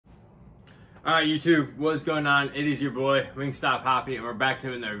Alright YouTube, what's going on? It is your boy, Wingstop Hoppy, and we're back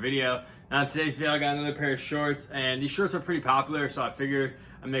to another video. Now in today's video I got another pair of shorts, and these shorts are pretty popular, so I figured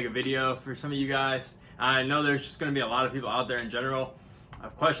I'd make a video for some of you guys. I know there's just going to be a lot of people out there in general. I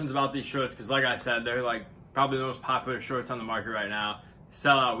have questions about these shorts because like I said, they're like probably the most popular shorts on the market right now.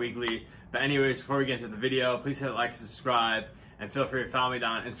 Sell out weekly. But anyways, before we get into the video, please hit like and subscribe, and feel free to follow me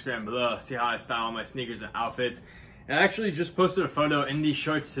down on Instagram below, see how I style my sneakers and outfits. And I actually just posted a photo in these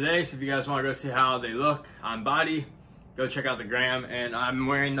shorts today, so if you guys want to go see how they look on body, go check out the gram. And I'm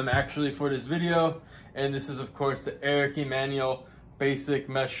wearing them actually for this video. And this is of course the Emanuel basic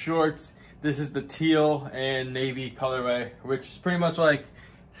mesh shorts. This is the teal and navy colorway, which is pretty much like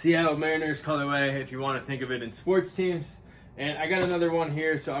Seattle Mariners colorway if you want to think of it in sports teams. And I got another one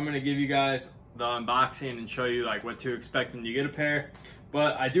here, so I'm going to give you guys the unboxing and show you like what to expect when you get a pair.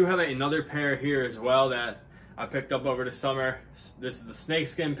 But I do have another pair here as well that I picked up over the summer. This is the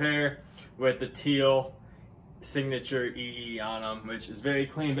snakeskin pair with the teal signature EE on them, which is very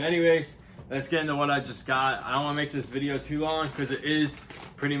clean. But anyways, let's get into what I just got. I don't want to make this video too long because it is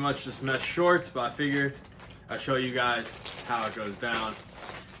pretty much just mesh shorts, but I figured I'd show you guys how it goes down.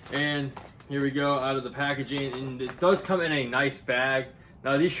 And here we go out of the packaging, and it does come in a nice bag.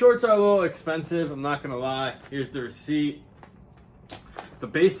 Now these shorts are a little expensive, I'm not gonna lie. Here's the receipt. The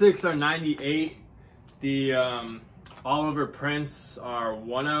basics are $98. The all over prints are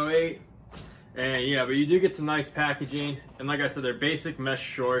 $108. And yeah, but you do get some nice packaging. And like I said, they're basic mesh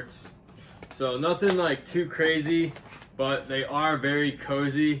shorts. So nothing like too crazy, but they are very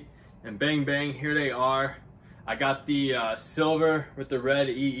cozy. And bang bang, here they are. I got the silver with the red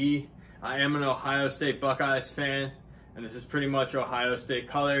EE. I am an Ohio State Buckeyes fan, and this is pretty much Ohio State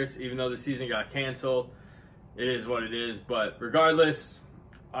colors, even though the season got canceled. It is what it is, but regardless,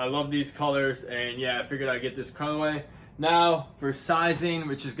 I love these colors, and yeah, I figured I'd get this colorway. Now, for sizing,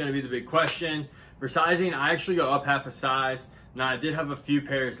 which is going to be the big question. For sizing, I actually go up half a size. Now, I did have a few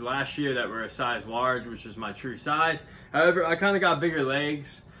pairs last year that were a size large, which is my true size. However, I kind of got bigger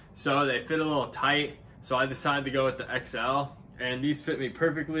legs, so they fit a little tight. So I decided to go with the XL, and these fit me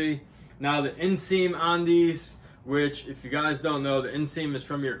perfectly. Now, the inseam on these, which if you guys don't know, the inseam is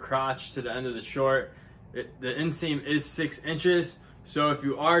from your crotch to the end of the short. The inseam is 6 inches. So if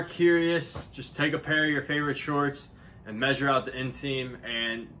you are curious, just take a pair of your favorite shorts and measure out the inseam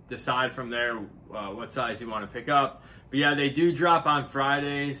and decide from there what size you want to pick up. But yeah, they do drop on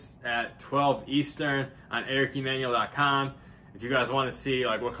Fridays at 12 Eastern on ericemanuel.com. If you guys want to see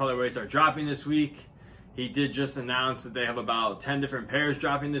like what colorways are dropping this week, he did just announce that they have about 10 different pairs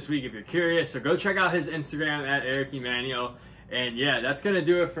dropping this week if you're curious. So go check out his Instagram at ericemanuel. And yeah, that's going to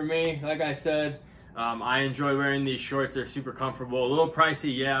do it for me. Like I said, I enjoy wearing these shorts. They're super comfortable. A little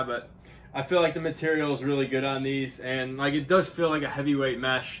pricey, yeah, but I feel like the material is really good on these. And like it does feel like a heavyweight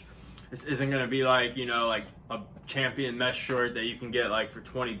mesh. This isn't going to be like, you know, like a champion mesh short that you can get like for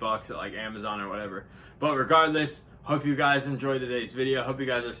 20 bucks at like Amazon or whatever. But regardless, hope you guys enjoyed today's video. Hope you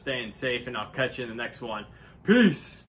guys are staying safe, and I'll catch you in the next one. Peace!